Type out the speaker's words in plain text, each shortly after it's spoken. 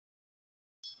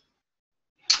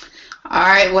All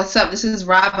right, what's up? This is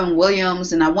Robin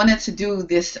Williams, and I wanted to do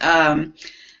this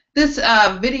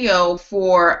video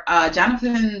for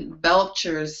Jonathan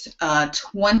Belcher's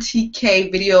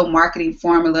 20K video marketing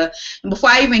formula. And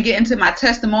before I even get into my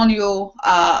testimonial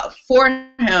for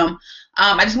him,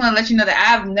 I just want to let you know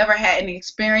that I've never had any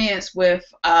experience with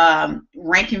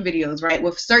ranking videos, right?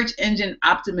 With search engine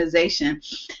optimization.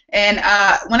 And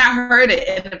when I heard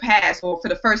it in the past, or for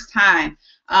the first time,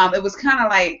 it was kind of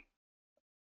like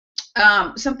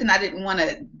something I didn't want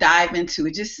to dive into.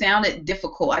 It just sounded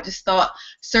difficult. I just thought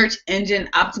search engine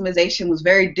optimization was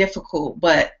very difficult.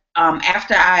 But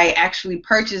after I actually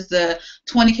purchased the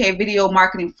 20K video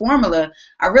marketing formula,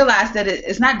 I realized that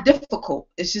it's not difficult.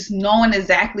 It's just knowing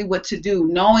exactly what to do,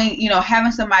 knowing,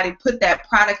 having somebody put that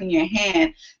product in your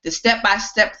hand, the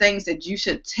step-by-step things that you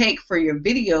should take for your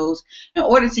videos in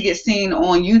order to get seen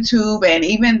on YouTube and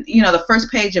even, the first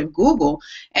page of Google.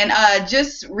 And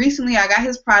just recently, I got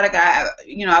his product.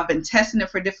 I've been testing it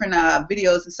for different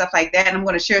videos and stuff like that, and I'm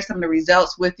going to share some of the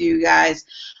results with you guys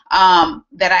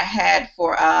that I had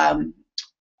for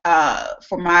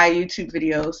my YouTube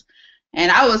videos.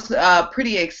 And I was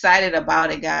pretty excited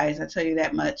about it, guys. I tell you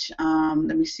that much.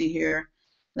 Let me see here.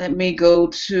 Let me go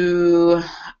to.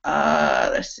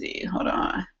 Let's see. Hold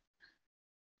on.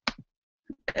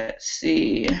 Let's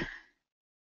see.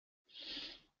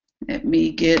 Let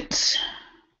me get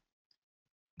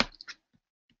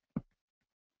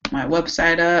my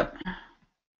website up.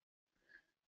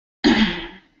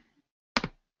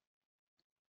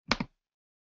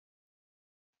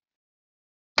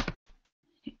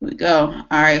 Here we go.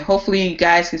 All right. Hopefully you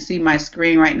guys can see my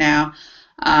screen right now.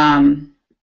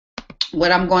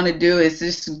 What I'm going to do is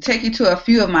just take you to a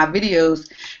few of my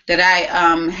videos that I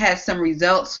had some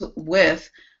results with.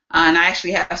 And I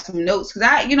actually have some notes because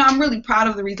I'm really proud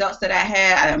of the results that I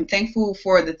had. I'm thankful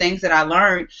for the things that I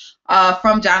learned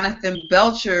from Jonathan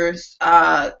Belcher's,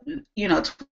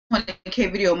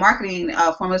 20K video marketing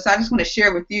formula. So I just want to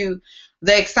share with you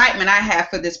the excitement I have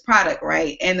for this product,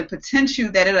 right, and the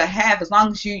potential that it'll have as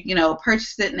long as you,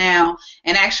 purchase it now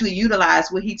and actually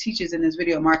utilize what he teaches in his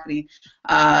video marketing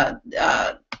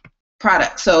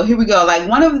product. So here we go. Like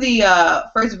one of the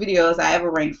first videos I ever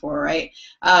ranked for, right,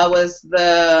 was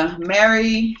the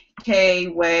Mary Kay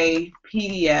Way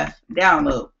PDF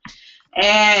download,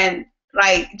 and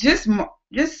like just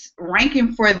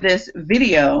ranking for this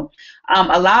video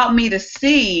allowed me to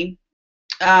see.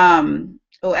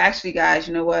 Oh, actually, guys,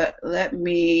 you know what? Let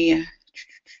me,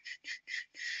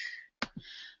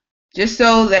 just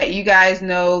so that you guys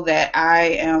know that I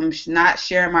am not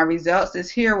sharing my results,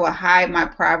 this here will hide my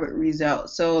private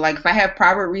results. So, like, if I have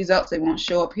private results, they won't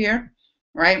show up here,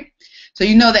 right? So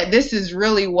you know that this is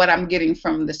really what I'm getting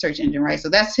from the search engine, right? So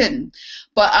that's hidden.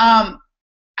 But I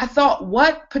thought,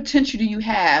 what potential do you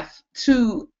have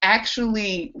to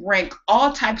actually rank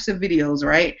all types of videos,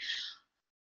 right,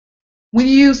 when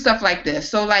you use stuff like this?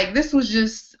 So like this was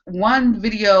just one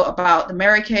video about the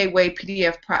Mary Kay Way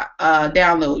PDF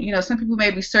download. Some people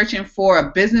may be searching for a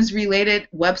business related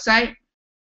website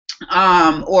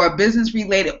or business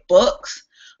related books,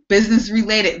 business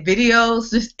related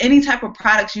videos, just any type of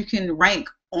products you can rank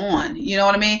on, you know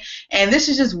what I mean? And this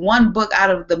is just one book out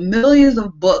of the millions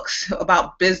of books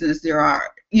about business there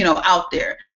are, out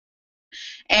there.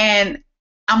 And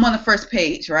I'm on the first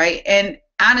page, right? And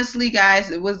honestly, guys,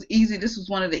 it was easy. This was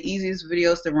one of the easiest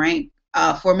videos to rank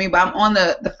for me, but I'm on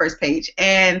the first page.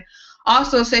 And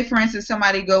also, say for instance,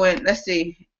 somebody go in, let's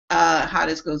see how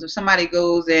this goes. If somebody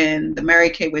goes in the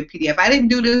Mary Kay Way PDF, I didn't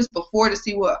do this before to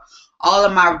see what all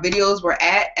of my videos were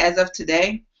at as of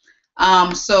today.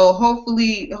 So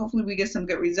hopefully we get some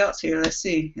good results here. Let's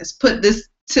see. Let's put this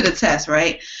to the test,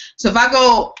 right? So if I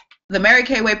go the Mary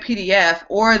Kay Way PDF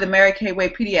or the Mary Kay Way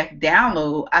PDF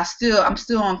download, I'm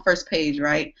still on first page,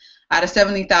 right? Out of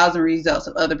 70,000 results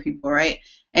of other people, right?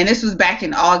 And this was back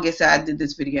in August that I did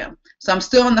this video. So I'm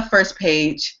still on the first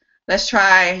page. Let's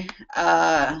try,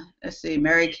 let's see,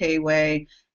 Mary Kay Way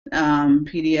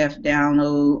PDF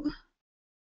download.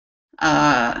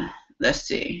 Let's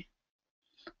see.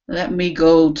 Let me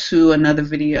go to another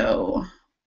video.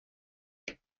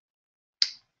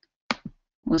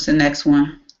 What's the next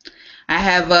one? I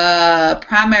have a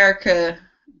Primerica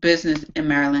business in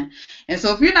Maryland, and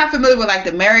so if you're not familiar with like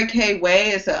the Mary Kay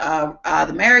Way, it's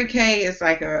the Mary Kay is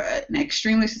like an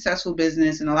extremely successful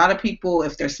business, and a lot of people,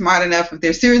 if they're smart enough, if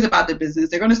they're serious about their business,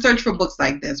 they're going to search for books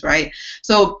like this, right?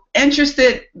 So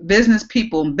interested business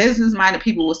people, business-minded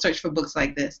people will search for books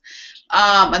like this.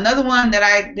 Another one that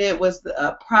I did was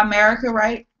the Primerica,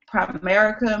 right?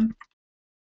 Primerica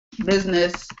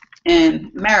business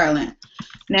in Maryland.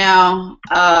 Now,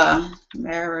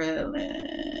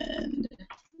 Maryland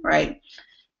right?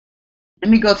 Let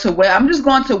me go to web. I'm just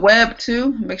going to web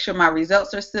too. Make sure my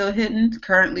results are still hidden.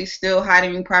 Currently still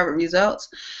hiding private results.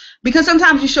 Because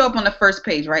sometimes you show up on the first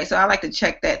page, right? So I like to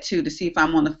check that too to see if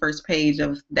I'm on the first page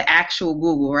of the actual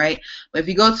Google, right? But if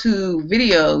you go to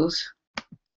videos,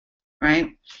 right?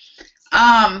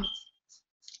 I'm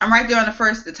right there on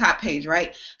the top page,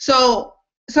 right? So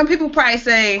some people probably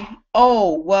say,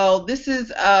 "Oh, well, this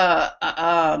is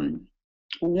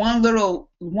one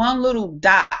little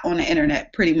dot on the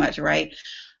internet, pretty much, right?"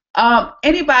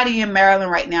 Anybody in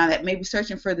Maryland right now that may be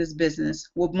searching for this business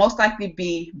will most likely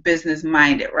be business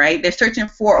minded, right? They're searching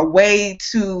for a way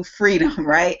to freedom,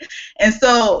 right? And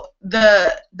so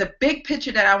the big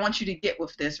picture that I want you to get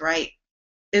with this, right,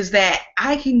 is that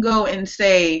I can go and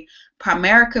say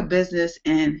Primerica business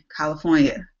in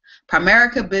California,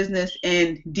 Primerica business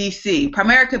in DC,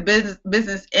 Primerica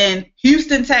business in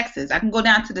Houston, Texas. I can go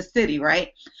down to the city,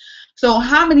 right? So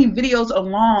how many videos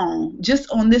alone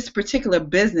just on this particular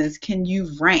business can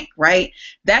you rank, right?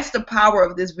 That's the power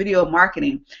of this video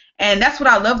marketing. And that's what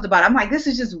I loved about it. I'm like, this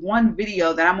is just one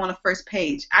video that I'm on the first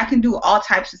page. I can do all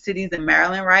types of cities in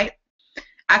Maryland, right?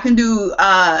 I can do,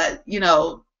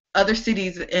 other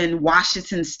cities in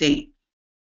Washington State,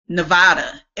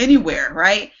 Nevada, anywhere,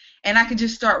 right? And I can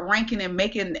just start ranking and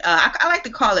making, I like to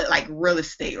call it like real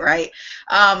estate, right?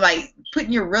 Like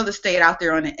putting your real estate out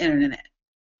there on the internet.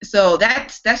 So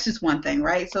that's just one thing,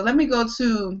 right? So let me go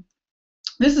to,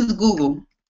 this is Google.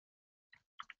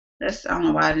 I don't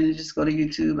know why I didn't just go to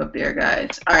YouTube up there,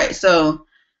 guys. All right, so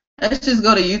let's just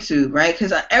go to YouTube, right?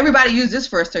 Because everybody uses this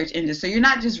for a search engine. So you're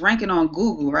not just ranking on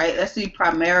Google, right? Let's see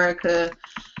Primerica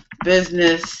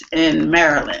business in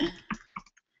Maryland.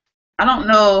 I don't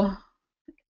know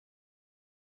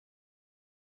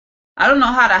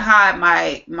how to hide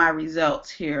my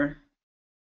results here.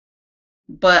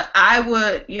 But I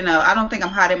would, I don't think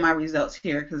I'm hiding my results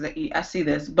here because I see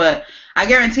this. But I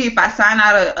guarantee if I sign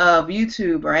out of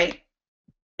YouTube, right,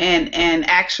 and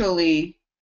actually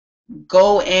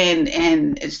go in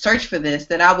and search for this,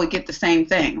 that I would get the same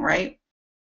thing, right?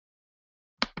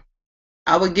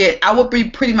 I would be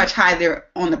pretty much high there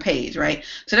on the page, right?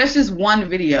 So that's just one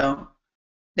video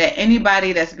that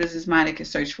anybody that's business minded can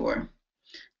search for.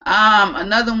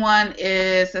 Another one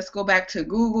is, let's go back to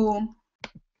Google.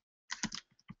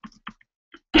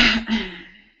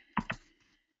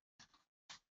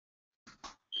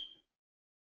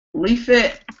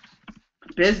 Leaflet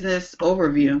business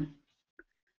overview.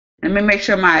 Let me make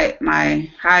sure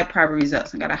my hide private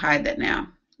results. I gotta hide that now.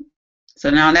 So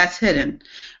now that's hidden,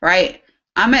 right?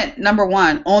 I'm at number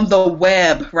 1 on the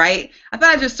web, right? I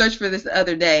thought I just searched for this the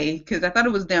other day because I thought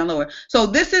it was down lower. So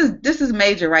this is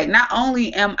major, right? Not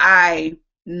only am I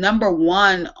number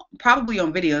 1 probably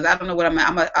on videos. I don't know what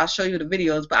I'll show you the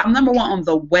videos, but I'm number 1 on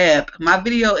the web. My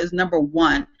video is number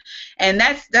 1. And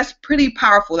that's pretty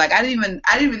powerful. Like I didn't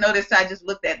even notice. I just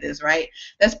looked at this, right?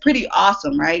 That's pretty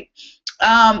awesome, right?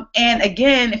 And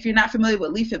again, if you're not familiar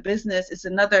with Leaflet Business, it's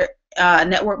another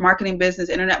network marketing business,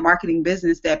 internet marketing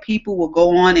business that people will go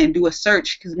on and do a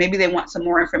search because maybe they want some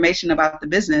more information about the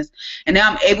business. And now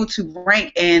I'm able to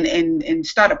rank and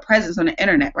start a presence on the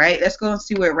internet, right? Let's go and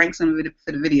see where it ranks for the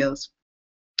videos.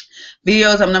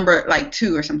 Videos, I'm number like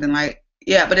 2 or something like,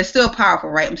 yeah, but it's still powerful,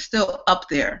 right? I'm still up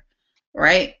there,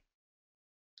 right?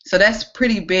 So that's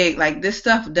pretty big. Like this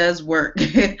stuff does work.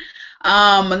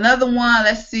 Another one,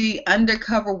 let's see,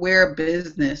 undercover wear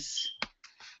business.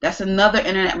 That's another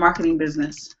internet marketing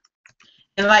business.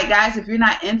 And like guys, if you're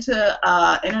not into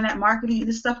internet marketing,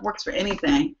 this stuff works for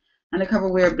anything. Undercover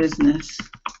wear business.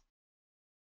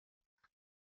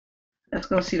 Let's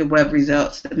go see the web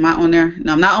results. Am I on there?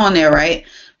 No, I'm not on there, right?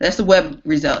 That's the web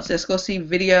results. Let's go see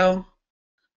video.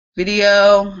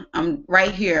 Video, I'm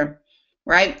right here,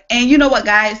 right? And you know what,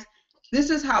 guys? This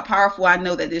is how powerful I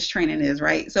know that this training is,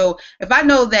 right? So if I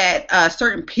know that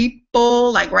certain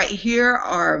people, like right here,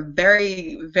 are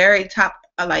very, very top,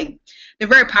 like they're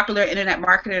very popular internet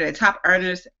marketer, they're top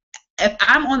earners. If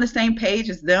I'm on the same page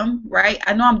as them, right,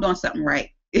 I know I'm doing something right.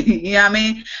 You know what I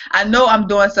mean? I know I'm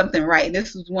doing something right.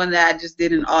 This is one that I just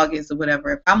did in August or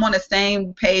whatever. If I'm on the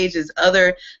same page as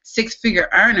other 6-figure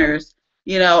earners,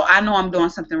 I know I'm doing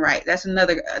something right. That's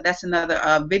another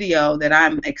video that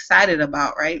I'm excited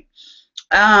about, right?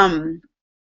 And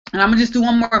I'm gonna just do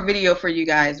one more video for you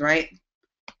guys, right?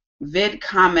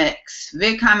 VidComex.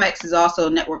 VidComex is also a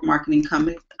network marketing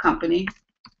company.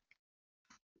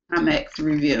 Comex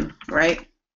review, right?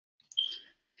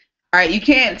 All right, you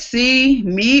can't see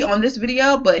me on this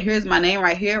video, but here's my name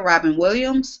right here, Robin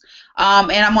Williams.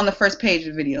 And I'm on the first page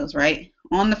of videos, right?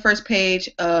 On the first page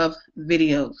of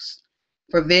videos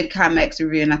for VidComex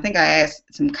review. And I think I asked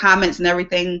some comments and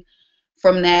everything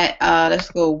from that.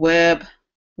 Let's go web.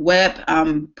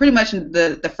 Pretty much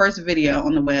the first video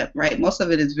on the web, right? Most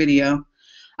of it is video.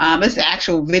 It's an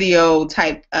actual video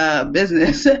type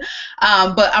business,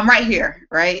 but I'm right here,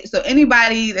 right? So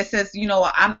anybody that says, you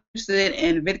know, I'm interested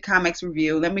in VidComics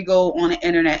review, let me go on the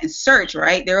internet and search,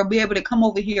 right? They'll be able to come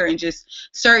over here and just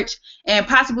search and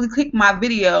possibly click my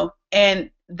video, and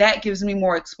that gives me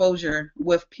more exposure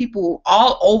with people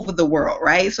all over the world,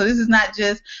 right? So this is not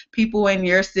just people in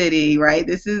your city, right?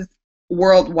 This is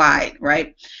worldwide,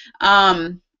 right?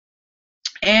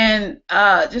 And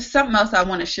just something else I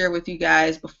want to share with you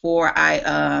guys before I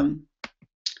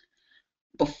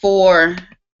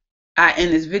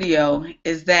end this video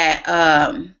is that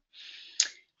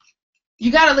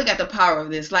you got to look at the power of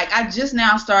this. Like, I just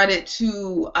now started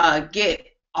to get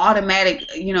automatic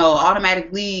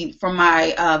lead from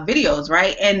my videos,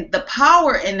 right? And the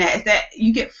power in that is that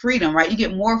you get freedom, right? You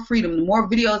get more freedom. The more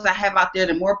videos I have out there,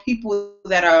 the more people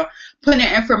that are putting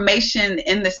their information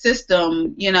in the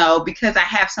system, you know, because I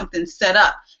have something set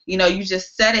up. You know, you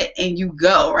just set it and you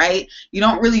go, right? You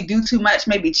don't really do too much.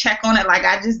 Maybe check on it like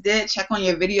I just did. Check on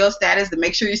your video status to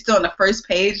make sure you're still on the first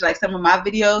page, like some of my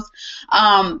videos.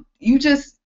 You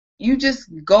just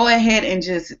go ahead and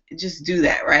just do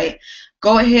that, right?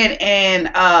 Go ahead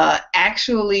and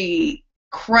actually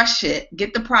crush it.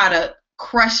 Get the product,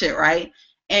 crush it, right?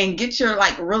 And get your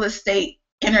like real estate,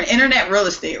 internet real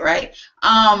estate, right?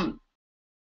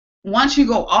 Once you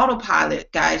go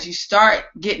autopilot, guys, you start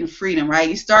getting freedom, right?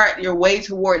 You start your way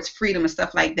towards freedom and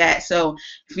stuff like that. So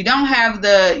if you don't have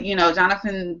the, you know,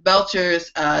 Jonathan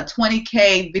Belcher's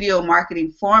 20K video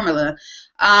marketing formula,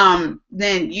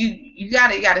 then you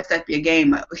gotta step your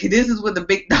game up. This is what the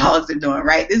big dogs are doing,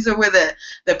 right? This is where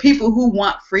the people who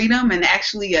want freedom and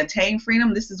actually attain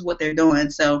freedom, this is what they're doing.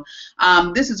 So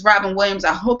this is Robin Williams.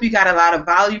 I hope you got a lot of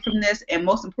value from this, and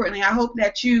most importantly, I hope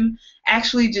that you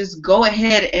actually just go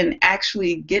ahead and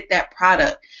actually get that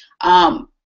product. I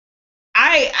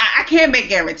can't make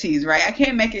guarantees, right? I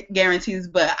can't make it guarantees,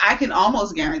 but I can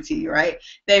almost guarantee, right,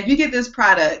 that if you get this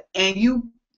product and you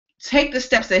take the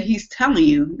steps that he's telling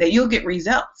you, that you'll get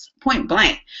results, point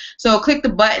blank. So click the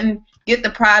button, get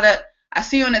the product. I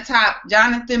see you on the top,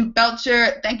 Jonathan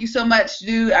Belcher. Thank you so much,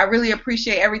 dude. I really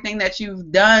appreciate everything that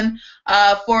you've done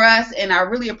for us, and I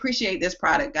really appreciate this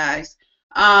product, guys.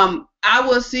 I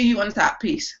will see you on the top.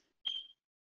 Peace.